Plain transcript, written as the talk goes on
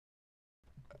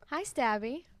Hi,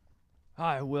 Stabby.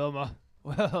 Hi, Wilma.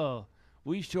 Well,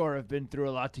 we sure have been through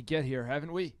a lot to get here,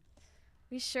 haven't we?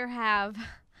 We sure have.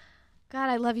 God,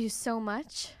 I love you so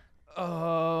much.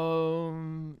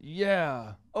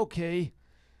 Yeah. Okay.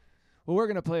 Well, we're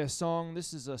going to play a song.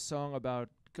 This is a song about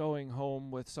going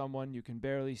home with someone you can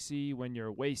barely see when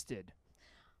you're wasted.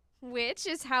 Which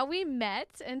is how we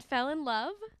met and fell in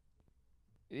love.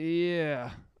 Yeah.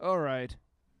 All right.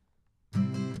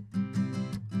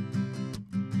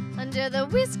 Under the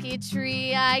whiskey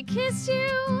tree, I kissed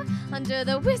you. Under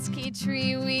the whiskey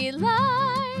tree, we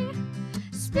lie,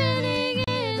 spinning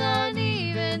in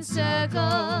uneven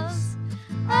circles.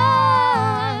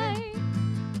 I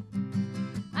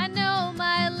know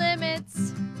my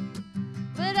limits,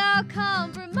 but I'll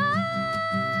compromise.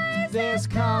 There's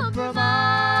compromise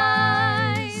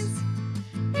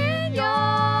in your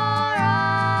eyes.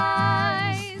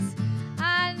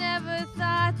 I never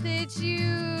thought that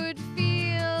you'd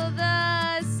feel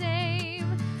the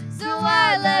same, so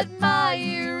I let my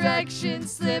erection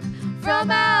slip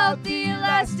from out the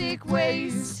elastic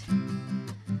waist.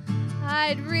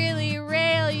 I'd really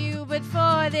rail you, but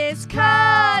for this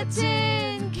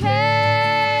cotton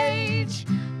cage,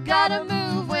 gotta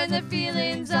move when the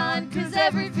feeling's on, 'cause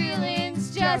every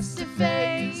feeling's just a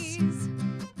phase.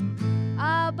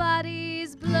 Our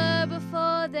bodies blur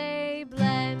before they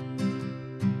blend.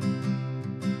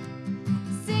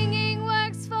 Singing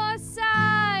works for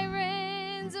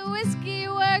sirens, whiskey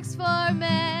works for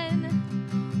men.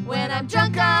 When I'm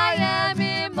drunk, I am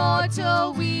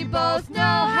immortal. We both know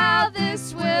how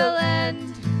this will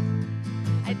end.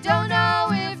 I don't know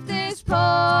if this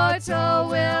portal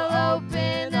will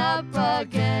open up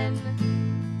again.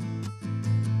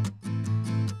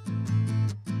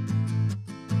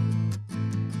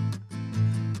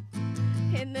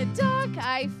 In the dark,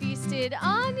 I feasted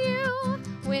on you,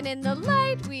 when in the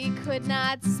light we could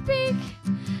not speak.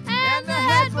 And the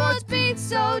headboards beat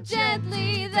so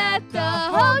gently that the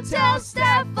hotel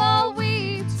staff all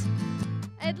wept.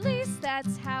 At least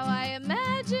that's how I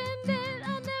imagined it.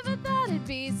 I never thought it'd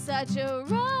be such a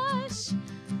rush,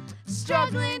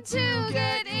 struggling to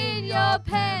get in your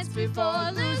pants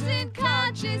before losing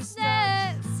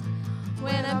consciousness.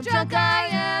 When I'm drunk, I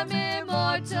am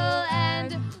immortal,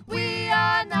 and we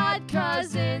are not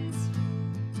cousins.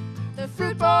 The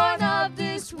fruit born of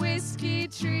this whiskey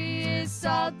tree is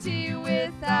salty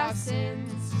with our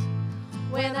sins.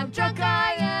 When I'm drunk,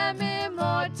 I am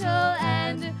immortal,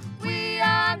 and we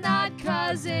are not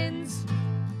cousins.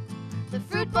 The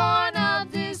fruit born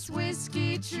of this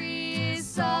whiskey tree is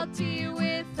salty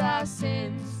with our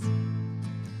sins.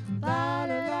 La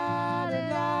la la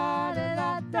la la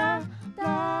la da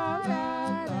da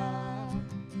da da.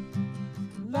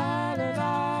 La la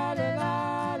la la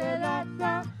la la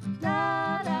da. La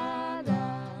la la,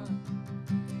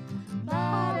 la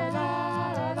la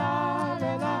la la la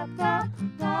la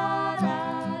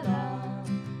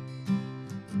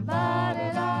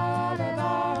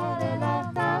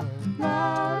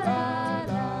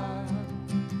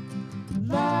la,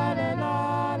 la la la, la la la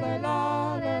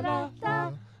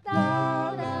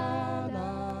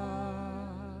la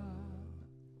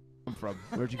From?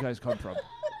 Where'd you guys come from?